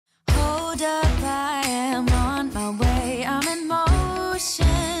hold up, I am on my way, I'm in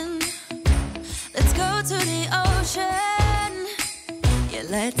motion. Let's go to the ocean. Yeah,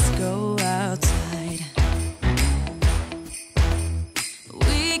 let's go outside.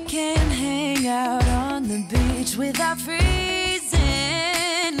 We can hang out on the beach without freezing.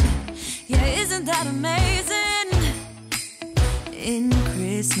 Yeah, isn't that amazing? In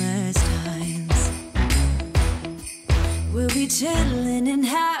Christmas times, we'll be chilling and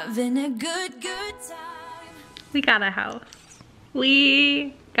having a good time. We got a house.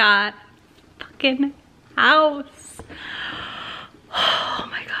 We got a fucking house. Oh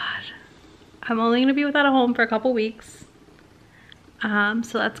my god. I'm only gonna be without a home for a couple weeks. So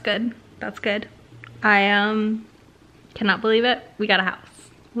that's good. That's good. I cannot believe it. We got a house.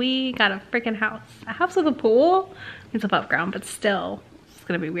 We got a freaking house. A house with a pool. It's above ground, but still, it's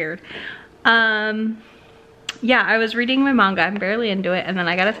gonna be weird. Yeah, I was reading my manga. I'm barely into it, and then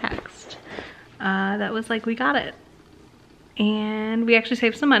I got a text that was like, we got it. And we actually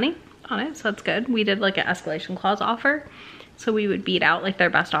saved some money on it, so that's good. We did like an escalation clause offer, so we would beat out like their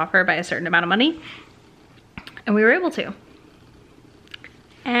best offer by a certain amount of money, and we were able to.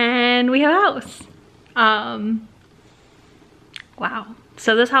 And we have a house. Wow.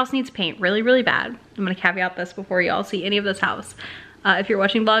 So this house needs paint really, really bad. I'm gonna caveat this before y'all see any of this house. If you're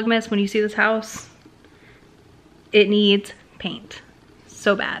watching Vlogmas, when you see this house, it needs paint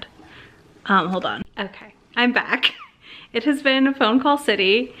so bad. Hold on. Okay, I'm back. It has been phone call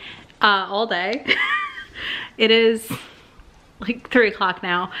city all day. It is like 3 o'clock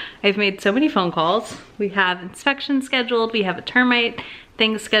now. I've made so many phone calls. We have inspections scheduled. We have a termite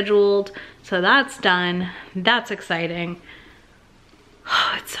thing scheduled. So that's done. That's exciting.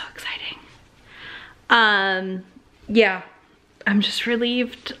 Oh, it's so exciting. Yeah, I'm just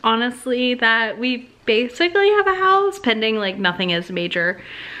relieved, honestly, that we basically have a house pending, like nothing is major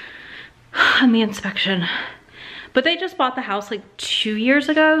on the inspection. But they just bought the house like 2 years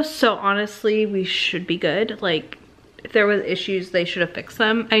ago, so honestly, we should be good. Like, if there was issues, they should have fixed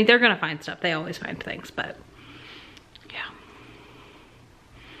them. I mean, they're gonna find stuff. They always find things, but yeah.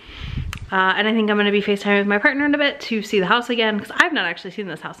 And I think I'm gonna be FaceTiming with my partner in a bit to see the house again, because I've not actually seen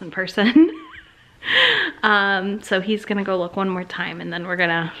this house in person. So he's gonna go look one more time, and then we're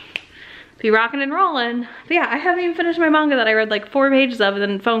gonna be rocking and rolling. But yeah, I haven't even finished my manga that I read like 4 pages of, and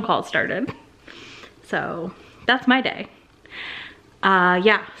then phone calls started. So that's my day.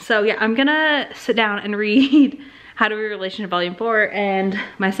 Yeah, so yeah, I'm gonna sit down and read How to Be a Relationship Volume 4 and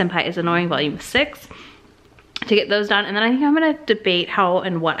My Senpai is Annoying Volume 6 to get those done. And then I think I'm gonna debate how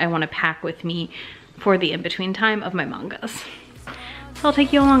and what I wanna pack with me for the in-between time of my mangas. So I'll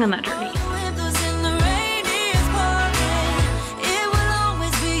take you along on that journey.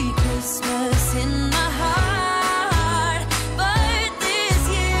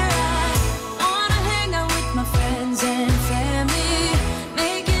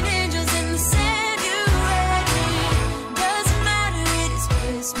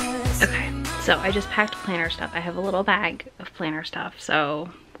 So I just packed planner stuff. I have a little bag of planner stuff, so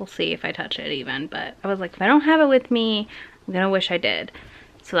we'll see if I touch it even. But I was like, if I don't have it with me, I'm gonna wish I did.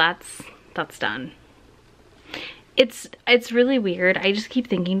 So that's done. It's really weird. I just keep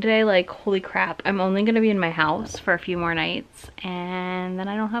thinking today, like, holy crap, I'm only gonna be in my house for a few more nights, and then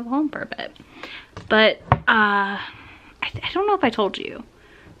I don't have a home for a bit. But I don't know if I told you.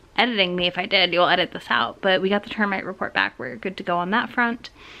 Editing me, if I did, you'll edit this out. But we got the termite report back. We're good to go on that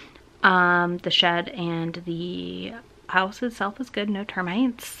front. The shed and the house itself is good, no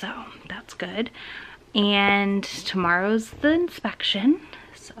termites, so that's good. And tomorrow's the inspection,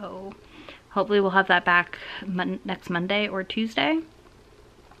 so hopefully we'll have that back next Monday or Tuesday.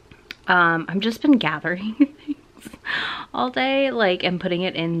 I've just been gathering things all day, like, and putting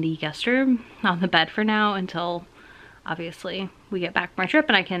it in the guest room on the bed for now until obviously we get back from our trip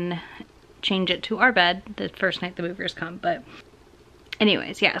and I can change it to our bed the first night the movers come. But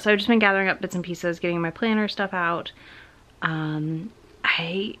anyways, yeah, so I've just been gathering up bits and pieces, getting my planner stuff out.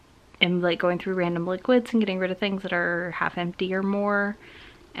 I am like going through random liquids and getting rid of things that are half empty or more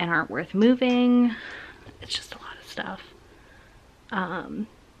and aren't worth moving. It's just a lot of stuff. I'm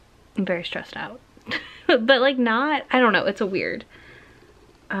very stressed out. But like not, I don't know, it's a weird.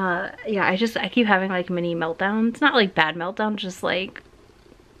 Yeah, I keep having like mini meltdowns. Not like bad meltdowns, just like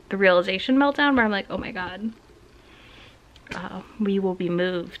the realization meltdown where I'm like, oh my god. We will be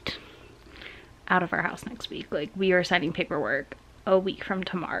moved out of our house next week. Like, we are signing paperwork a week from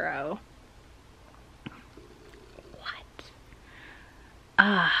tomorrow. What?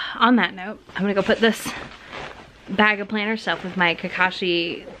 On that note, I'm gonna go put this bag of planner stuff with my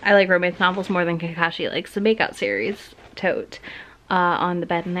Kakashi, I like romance novels more than Kakashi likes the makeout series tote, on the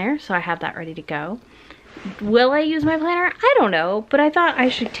bed in there, so I have that ready to go. Will I use my planner? I don't know, but I thought I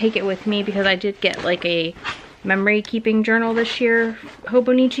should take it with me because I did get like a memory keeping journal this year,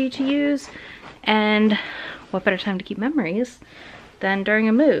 Hobonichi, to use, and what better time to keep memories than during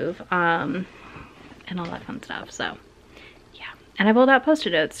a move, and all that fun stuff. So yeah, and I pulled out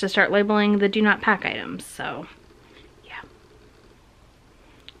Post-it notes to start labeling the do not pack items. So yeah,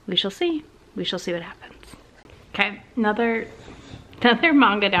 we shall see. We shall see what happens. Okay, another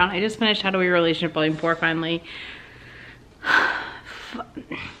manga down. I just finished How to Be a Relationship Volume 4 finally.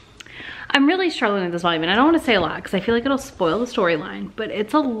 I'm really struggling with this volume, and I don't want to say a lot because I feel like it'll spoil the storyline, but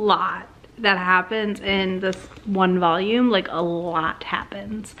it's a lot that happens in this one volume. Like, a lot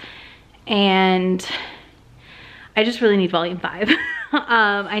happens, and I just really need volume 5.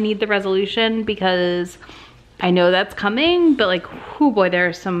 I need the resolution because I know that's coming, but like, oh boy,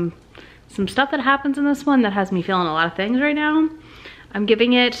 there's some stuff that happens in this one that has me feeling a lot of things right now. I'm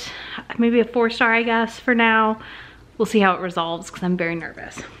giving it maybe a 4-star, I guess, for now. We'll see how it resolves because I'm very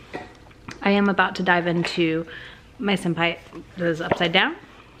nervous. I am about to dive into My Senpai is Upside Down.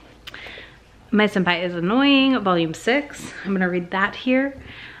 My Senpai is Annoying, volume 6. I'm gonna read that here.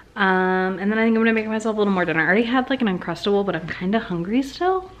 And then I think I'm gonna make myself a little more dinner. I already had like an Uncrustable, but I'm kind of hungry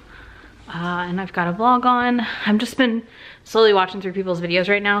still. And I've got a vlog on. I've just been slowly watching through people's videos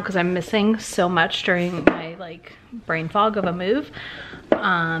right now because I'm missing so much during my like brain fog of a move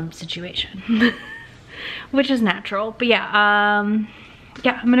situation, which is natural. But yeah,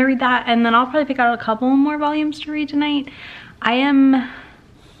 yeah, I'm gonna read that, and then I'll probably pick out a couple more volumes to read tonight. I am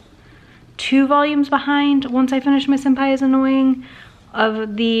 2 volumes behind once I finish My Senpai is Annoying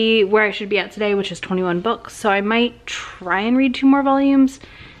of the where I should be at today, which is 21 books. So I might try and read 2 more volumes.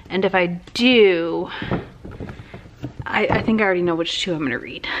 And if I do, I think I already know which 2 I'm gonna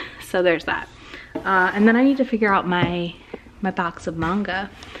read. So there's that. And then I need to figure out my box of manga.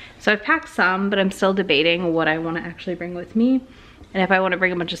 So I've packed some, but I'm still debating what I wanna actually bring with me. And if I wanna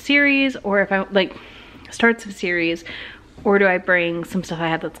bring a bunch of series, or if I like start some series, or do I bring some stuff I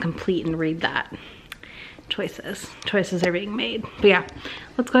have that's complete and read that? Choices are being made. But yeah,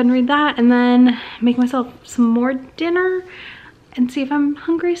 let's go ahead and read that and then make myself some more dinner and see if I'm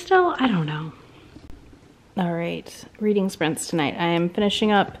hungry still. I don't know. All right, reading sprints tonight. I am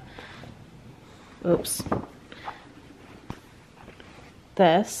finishing up, oops,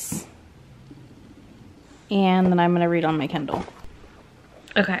 this, and then I'm gonna read on my Kindle.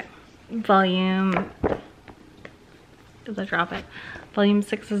 Okay, volume, did I drop it? Volume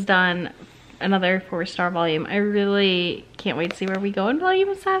 6 is done. Another 4-star volume. I really can't wait to see where we go in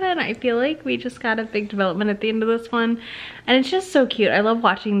volume 7. I feel like we just got a big development at the end of this one, and it's just so cute. I love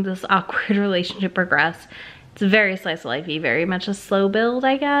watching this awkward relationship progress. It's very slice of life-y, very much a slow build,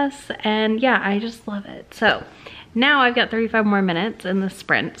 I guess, and yeah, I just love it. So now I've got 35 more minutes in the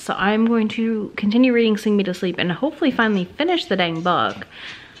sprint, so I'm going to continue reading Sing Me to Sleep and hopefully finally finish the dang book.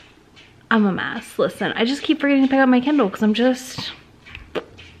 I'm a mess. Listen, I just keep forgetting to pick up my Kindle because I'm just,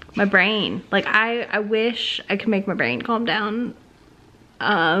 my brain, like I wish I could make my brain calm down.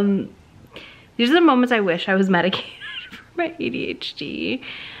 These are the moments I wish I was medicated for my ADHD,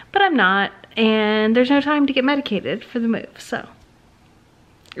 but I'm not, and there's no time to get medicated for the move, so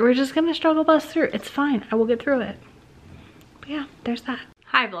we're just gonna struggle bust through. It's fine, I will get through it. But yeah, there's that.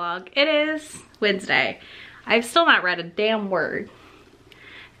 Hi vlog, it is Wednesday. I've still not read a damn word.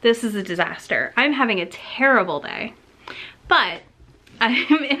 This is a disaster. I'm having a terrible day, but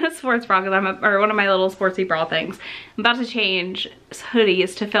I'm in a sports bra because or one of my little sportsy bra things. I'm about to change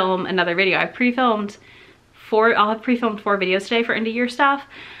hoodies to film another video. I've pre-filmed I'll have pre-filmed 4 videos today for end of year stuff,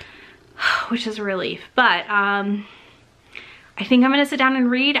 which is a relief. But I think I'm gonna sit down and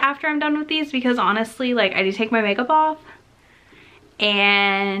read after I'm done with these because honestly, like, I need to take my makeup off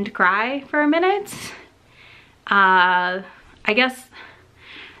and cry for a minute. I guess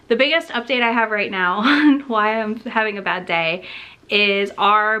the biggest update I have right now on why I'm having a bad day is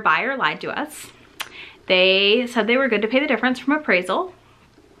our buyer lied to us. They said they were good to pay the difference from appraisal.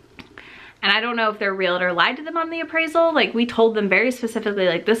 And I don't know if their realtor lied to them on the appraisal. Like, we told them very specifically,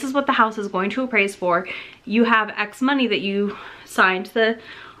 like, this is what the house is going to appraise for. You have X money that you signed the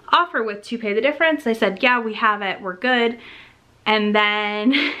offer with to pay the difference. They said, yeah, we have it, we're good. And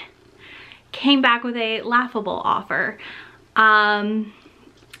then came back with a laughable offer.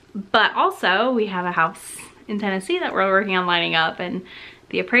 But also we have a house in Tennessee that we're working on lining up, and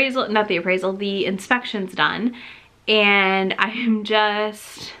the appraisal, not the appraisal, the inspection's done. And I am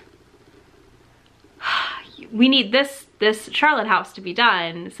just, we need this Charlotte house to be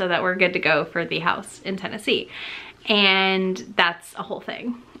done so that we're good to go for the house in Tennessee. and that's a whole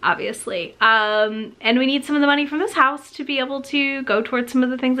thing, obviously. And we need some of the money from this house to be able to go towards some of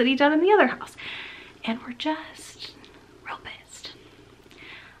the things that need done in the other house. And we're just real pissed.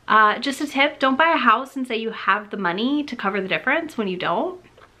 Just a tip, don't buy a house and say you have the money to cover the difference when you don't.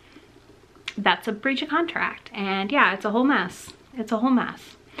 That's a breach of contract. And yeah, it's a whole mess. It's a whole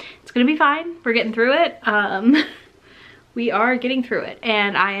mess. It's gonna be fine. We're getting through it. We are getting through it.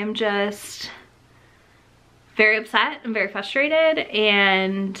 And I am just very upset and very frustrated,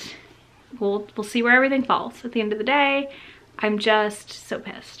 and we'll see where everything falls at the end of the day. I'm just so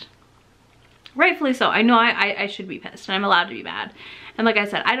pissed. Rightfully so. I know I should be pissed, and I'm allowed to be mad. And like I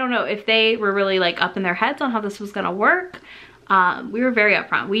said, I don't know if they were really like up in their heads on how this was gonna work. We were very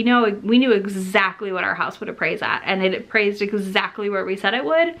upfront. We knew exactly what our house would appraise at, and it appraised exactly where we said it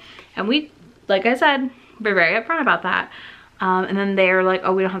would. And we, like I said, we're very upfront about that. And then they're like,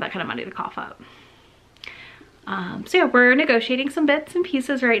 oh, we don't have that kind of money to cough up. So yeah, we're negotiating some bits and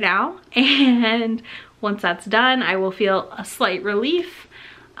pieces right now, and once that's done, I will feel a slight relief.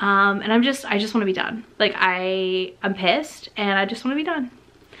 And I just want to be done. Like, I'm pissed, and I just want to be done.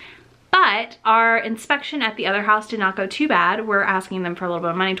 But our inspection at the other house did not go too bad. We're asking them for a little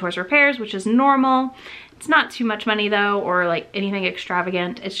bit of money towards repairs, which is normal. It's not too much money though, or like anything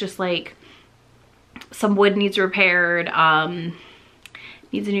extravagant. It's just like some wood needs repaired,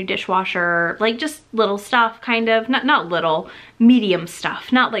 needs a new dishwasher, like just little stuff, kind of, not little, medium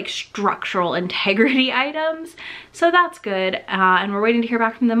stuff, not like structural integrity items. So that's good, and we're waiting to hear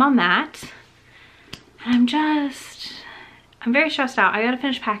back from them on that. And I'm very stressed out. I gotta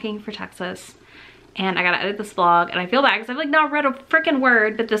finish packing for Texas, and I gotta edit this vlog, and I feel bad because I've like not read a freaking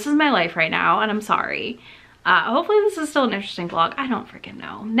word, but this is my life right now, and I'm sorry. Hopefully this is still an interesting vlog. I don't freaking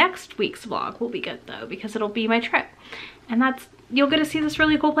know. Next week's vlog will be good though, because it'll be my trip, and you'll get to see this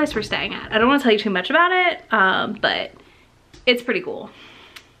really cool place we're staying at. I don't want to tell you too much about it, but it's pretty cool.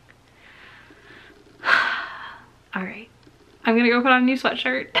 All right, I'm gonna go put on a new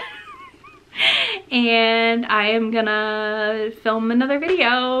sweatshirt and I am gonna film another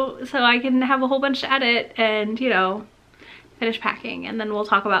video so I can have a whole bunch to edit and, you know, finish packing, and then we'll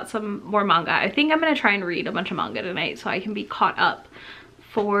talk about some more manga. I think I'm gonna try and read a bunch of manga tonight so I can be caught up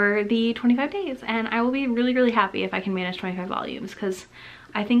for the 25 days, and I will be really, really happy if I can manage 25 volumes, because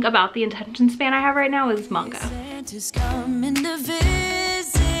I think about the attention span I have right now is manga. Santa's coming to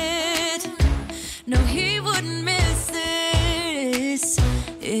visit. No, he wouldn't miss this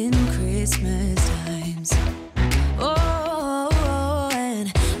in Christmas times. Oh, and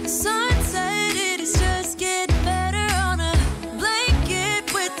the sun said it is just getting better on a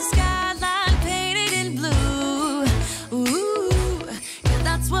blanket with the skyline painted in blue. Ooh, yeah,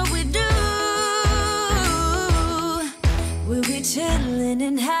 that's what we do. We'll be chilling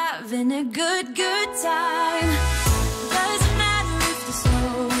and having a good time. Doesn't matter if the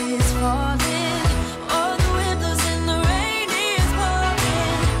snow is falling or the wind blows and the rain is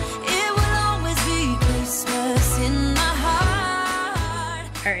pouring. It will always be Christmas in my heart.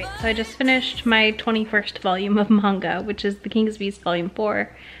 All right, so I just finished my 21st volume of manga, which is The King's Beast Volume 4.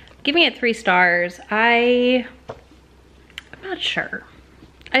 I'm giving it 3 stars. I'm not sure.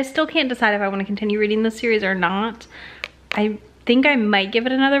 I still can't decide if I want to continue reading this series or not. I think I might give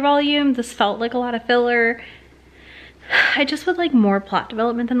it another volume. This felt like a lot of filler. I just would like more plot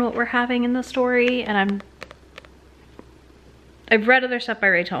development than what we're having in the story, and I've read other stuff by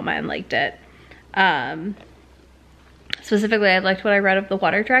Ray Toma and liked it. Specifically, I liked what I read of The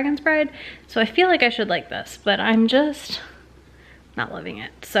Water Dragon's Bride, so I feel like I should like this, but I'm just not loving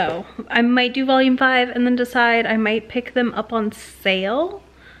it. So I might do volume 5 and then decide. I might pick them up on sale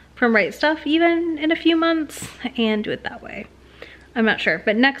from Right Stuff even in a few months and do it that way. I'm not sure.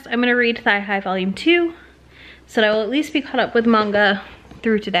 But next I'm gonna read Thigh High Volume 2, so that I will at least be caught up with manga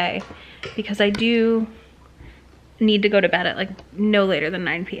through today, because I do need to go to bed at like no later than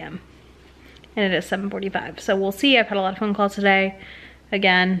 9 p.m. and it is 7:45. So we'll see. I've had a lot of phone calls today.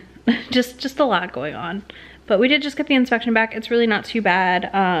 Again, just a lot going on. But we did just get the inspection back. It's really not too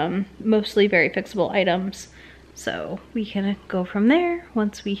bad. Mostly very fixable items. So we can go from there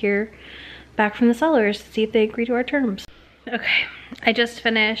once we hear back from the sellers to see if they agree to our terms. Okay, I just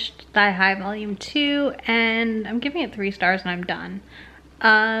finished Thigh High Volume 2 and I'm giving it 3 stars and I'm done.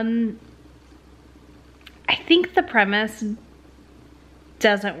 I think the premise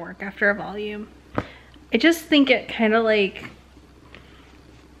doesn't work after a volume. I just think it kind of like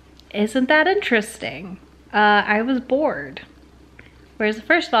isn't that interesting. I was bored. Whereas the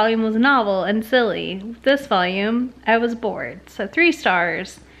first volume was novel and silly. This volume, I was bored. So 3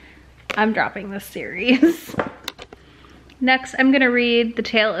 stars. I'm dropping this series. Next, I'm gonna read The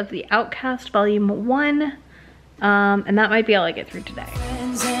Tale of the Outcast, Volume 1. And that might be all I get through today.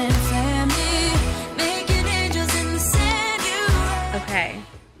 Friends and family, making angels in the sand. Okay.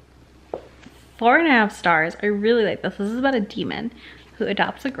 4.5 stars. I really like this. This is about a demon who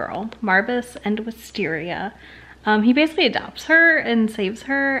adopts a girl, Marvis and Wisteria. He basically adopts her and saves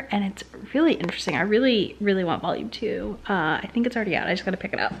her, and it's really interesting. I really, really want volume 2. I think it's already out. I just gotta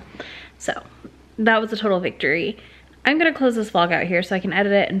pick it up. So that was a total victory. I'm gonna close this vlog out here so I can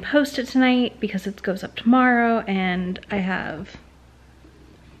edit it and post it tonight because it goes up tomorrow, and I have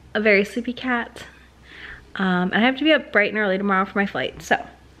a very sleepy cat. And I have to be up bright and early tomorrow for my flight. So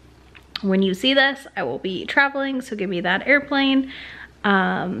when you see this, I will be traveling, so give me that airplane.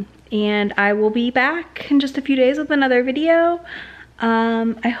 And I will be back in just a few days with another video.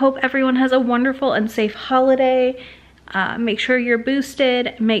 I hope everyone has a wonderful and safe holiday. Make sure you're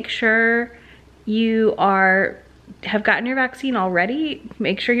boosted. Make sure you have gotten your vaccine already.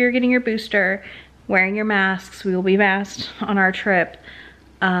 Make sure you're getting your booster, wearing your masks. We will be masked on our trip.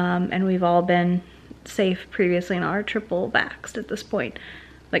 And we've all been safe previously and are triple vaxxed at this point.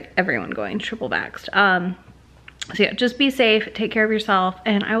 Like everyone going triple vaxxed. So yeah, just be safe, take care of yourself,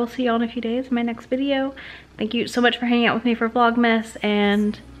 and I will see you all in a few days in my next video. Thank you so much for hanging out with me for Vlogmas,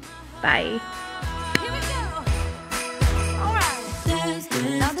 and bye. Here we go. All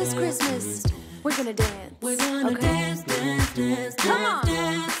right. Now this Christmas, we're gonna dance. We're gonna dance, dance, dance, come on.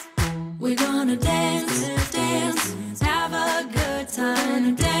 Dance. We're gonna dance, dance, have a good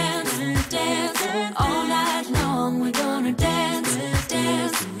time. Dance, dance, all night long. We're gonna dance,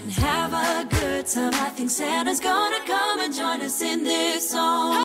 dance, and have a good time. I think Santa's gonna come and join us in this song.